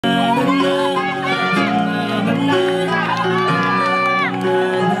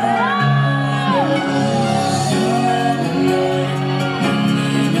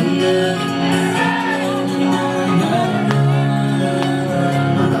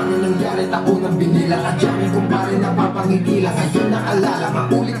napapangiti lang ngayon naalala,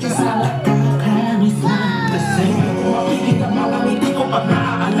 maulit yung sana. Kakamiss lang kasi mapigil ang mga ngiti ko pag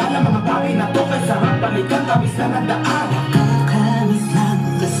naaalala mga bagay na to kay sarap balikan, tamis na nagdaan. Kakamiss lang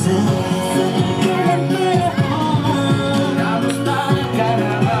kasi kamusta ka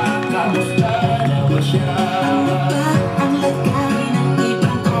na ba? Kamusta na ba siya? Ano ba ang lagay ng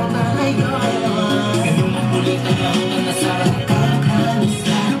ibang ko na ngayon? Ganun ang ulit na gano'n na nasarap. Kakamiss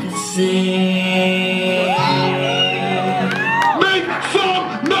lang kasi make some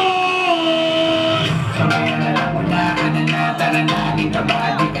noise! Sabay na lang mula ka na tara na, di ka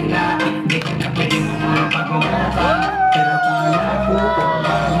ba, di ka na pwedeng pag-uwa ka. Pero kala ko kung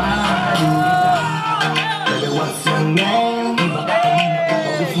mamahalin kita. Pero what's your name? Iba ka kanina ko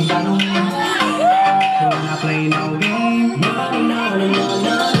pawis yung tanong. You wanna play no game? You wanna know,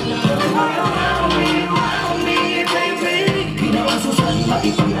 di na ang susali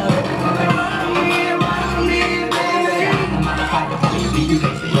makipaglaw. Makakaya pa rin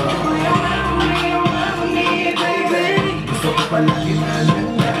bibigay sa'yo. Gusto ko palagi na lang.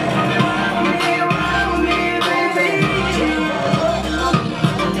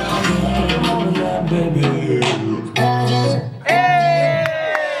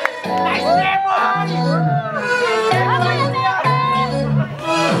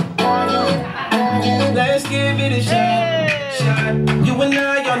 Let's give it a shot. You and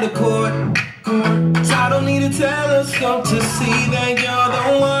I on the court. So I don't need a telescope to see that you're the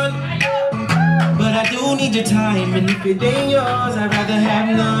one. But I do need your time, and if it ain't yours, I'd rather have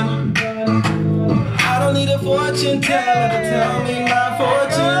none. I don't need a fortune teller to tell me my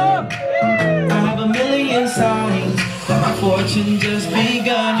fortune. I have a million signs that my fortune just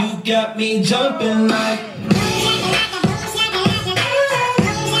begun. You got me jumping like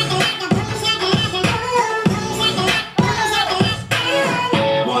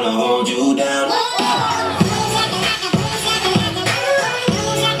wanna hold you down.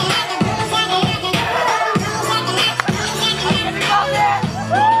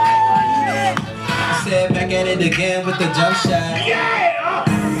 Said back at it again with the jump shot. Yeah!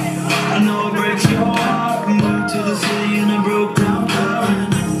 I know it breaks your heart. Moved to the city in a broke down car.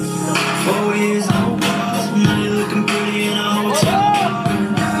 4 years no cars, money looking pretty in a hotel.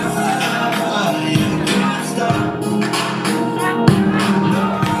 You can't stop.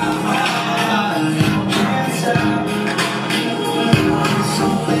 So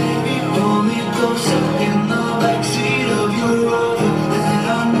baby, pull me closer in the backseat of your Rover that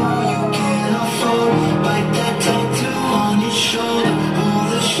I know you can't afford. Bite that tattoo on your shoulder, pull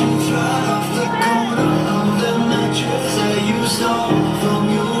the sheets right off the corner of the mattress that you stole from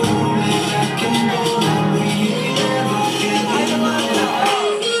your roommate back in Boulder. We ain't never getting enough.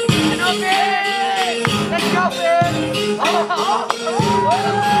 Let's go, man!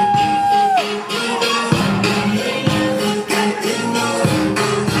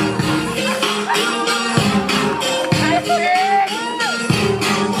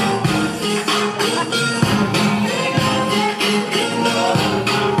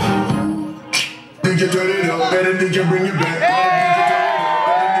 DJ turn it up, better DJ bring it back.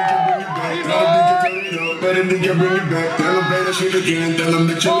 Better DJ bring it back. Tell them play that shit again. Tell them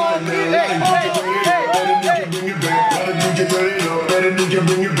that you like me. DJ turn it up, better DJ bring it back. Better DJ turn it up, better DJ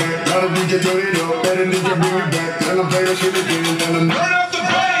bring it back. Better DJ turn it up, better DJ bring it back. Tell them play that shit again. Tell them turn up the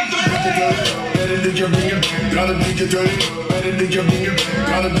bass. Better DJ bring it back. Gotta DJ turn it up, better DJ bring it back.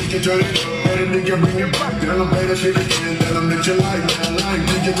 Gotta DJ turn it up, better DJ bring it back. Tell them play that shit again. Tell them that you like me. Like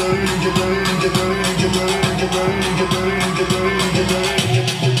DJ turn it, DJ turn it, DJ turn it, DJ turn it, DJ turn it, DJ turn it, DJ turn it, DJ turn it, DJ turn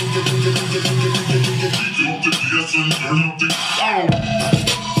it.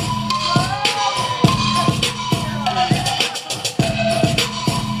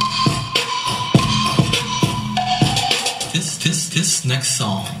 This next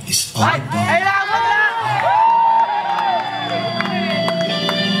song is all about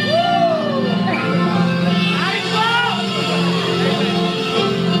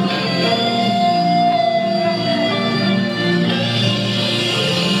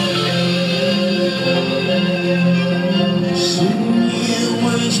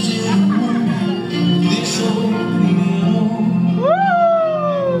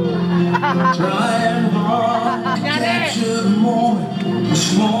trying hard to capture the moment. This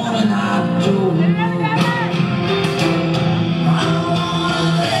morning I don't know.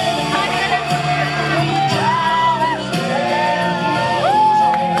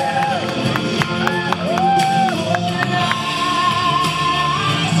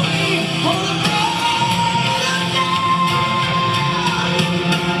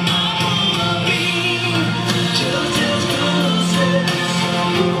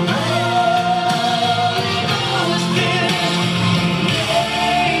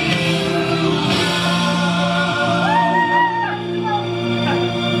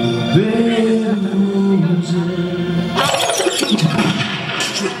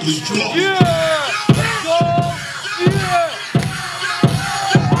 strictly drunk.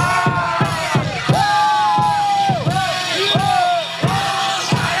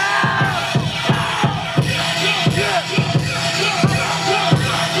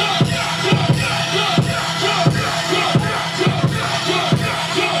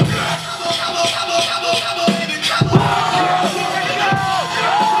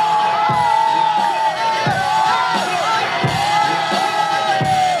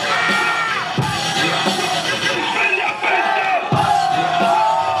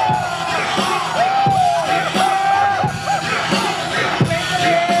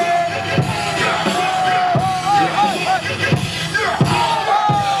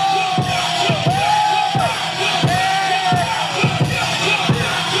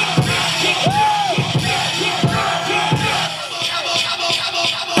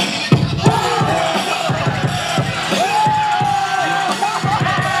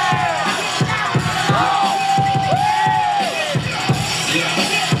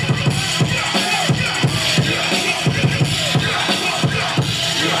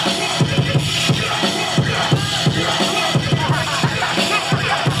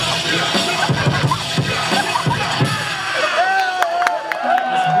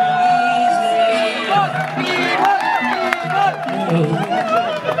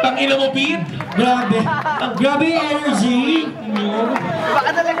 Tangina mo, Pete! Grabe. Grabe yung energy. Baka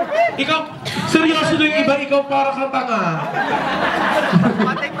talaga. Ikaw, seryoso na yung iba, ikaw para kang tanga.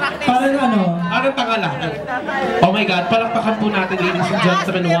 Matay practice. Parang ano? Parang tanga lang. Oh my God, palakpakan po natin, ladies and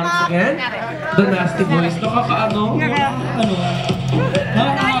gentlemen, once again. The Nasty Boys. Nakakaano? Ano?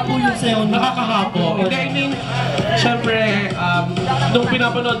 Nakakahapo yung sayo. Nakakahapo. Hindi, I mean, syempre, nung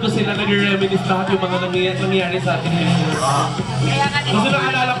pinapanood ko sila, nag-reminisce lahat yung mga nangyayari sa atin. Kasi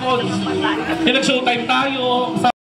naalala ko, nag-showtime tayo.